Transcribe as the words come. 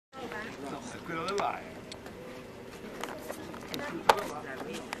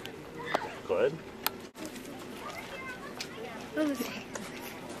Good.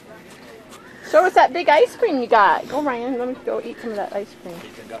 Show us that big ice cream you got. Go, Ryan. Let me go eat some of that ice cream.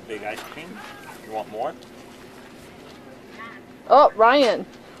 Ethan got big ice cream. You want more? Oh, Ryan.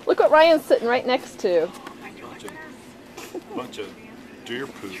 Look what Ryan's sitting right next to. Bunch of deer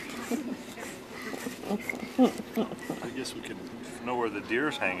poop. I guess we can know where the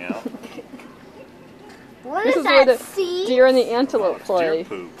deers hang out. What This is is where that? the See? deer and the antelope play. Deer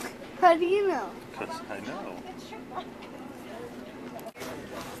poop. How do you know? 'Cause I know.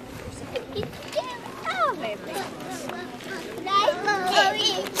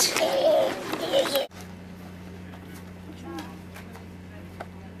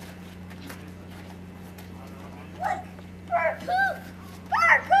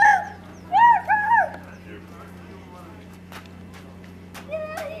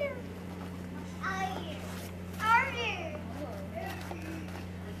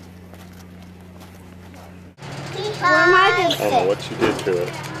 Where am I going to I don't know what you did to it.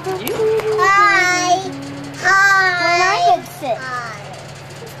 Hi. Hi. Where am I going to sit?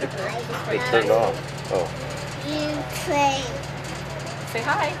 It turned off. Oh. You play. Say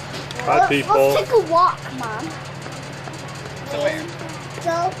hi. Hi, people. Let's take a walk, Mom. Where?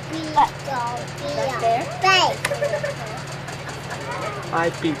 Don't be right there. Hi,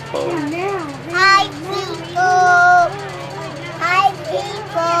 people. Hi, people. Hi,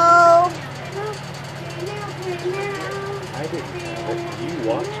 people. I didn't. You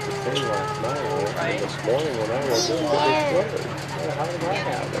watched the thing last night, and this morning when I was up, it exploded. How did I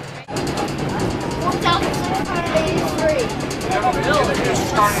have it? 1,683.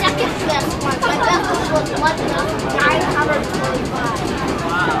 Second best one. My best was 1,925.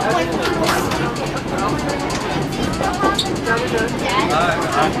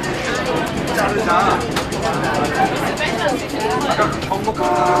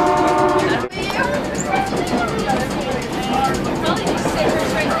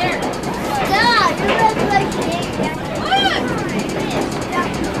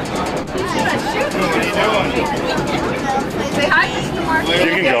 Say hi, Mr. Mark. You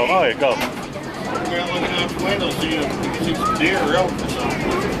can go. Oh, yeah, go. We're looking out the window, see you can see some deer or elk or something.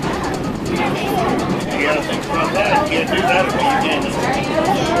 You gotta think about that. You can't do that if you can.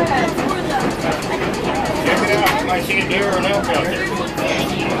 Check it out. You might see a deer or an elk out there.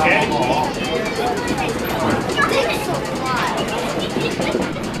 Okay?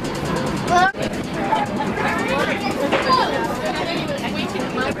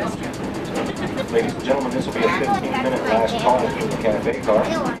 Ladies and gentlemen, this will be a 15-minute last call for the cafe car.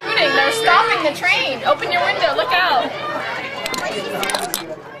 They're stopping the train. Open your window. Look out.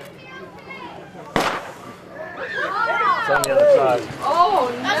 It's on the other side. Oh,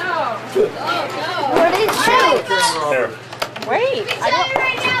 no. Oh, no. Where did he shoot? There. Wait.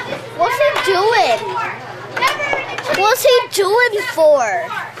 What's he doing? What's he doing for?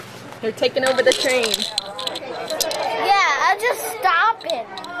 They're taking over the train. Yeah, I just stop it.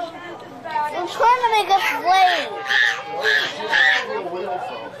 I'm trying to make us late.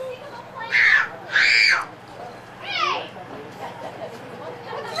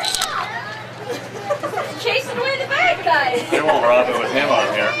 Chasing away the bad guys. They won't rob it with him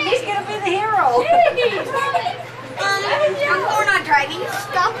on here. He's going to be the hero. We're not driving.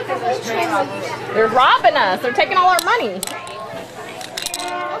 Stop it. They're robbing us. They're taking all our money.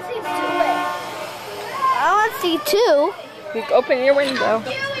 What's he doing? I want to see too. You open your window.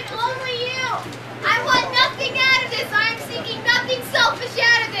 You and only you. I want nothing out of this. I'm seeking nothing selfish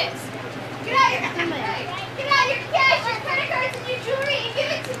out of this. Get out your cash, your credit cards, and your jewelry, and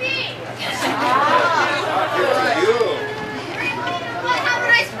give it to me. Well, have a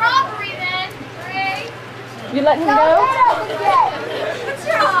nice robbery then, Ray. You letting him go? What's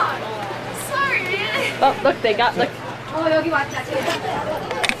wrong? Sorry, man. Oh, look, they got, look. Oh, Yogi watch that too.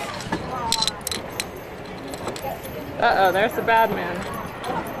 Uh-oh, there's the bad man.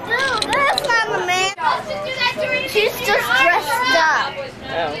 No, that's not the man. Don't just do that to her. She's just dressed up.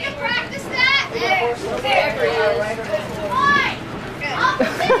 Oh. You can practice that. There. Fine. I'll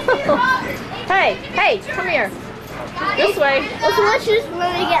send you Robert. Hey, come here. This way. Let's watch this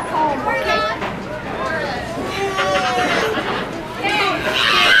when we get home, okay?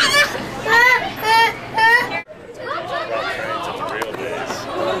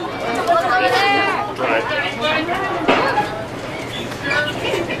 Real days.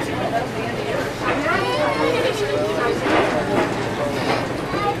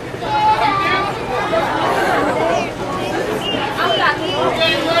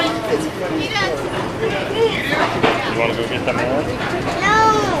 You want to go get them out?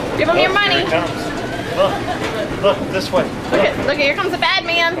 No. Give him your money. Here it comes. Look, this way. Look, here comes the bad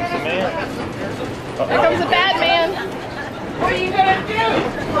man. Man. Here comes the bad man. What are you gonna do?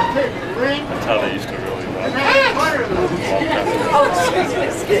 That's how they used to really love.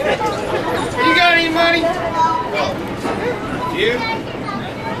 You got any money? You?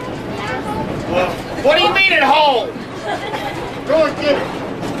 Well, what do you mean at home? Go and get it.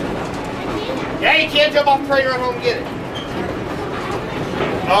 Yeah, you can't jump off the train, run home and get it.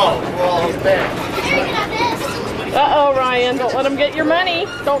 Oh, well, it's bad. Uh-oh, Ryan. Don't let him get your money.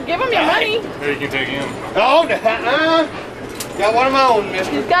 Don't give him your money. Here, you can take him. Oh, got one of my own,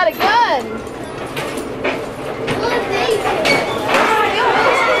 mister. He's got a gun.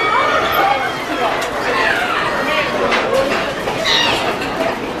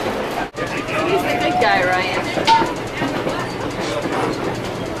 He's the good guy, Ryan.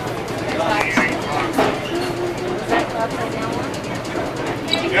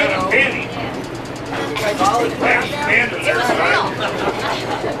 You got a penny.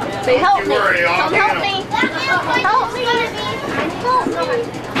 Say help me. Don't worry, I'll Come help get me. Help me. Help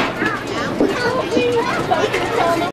me.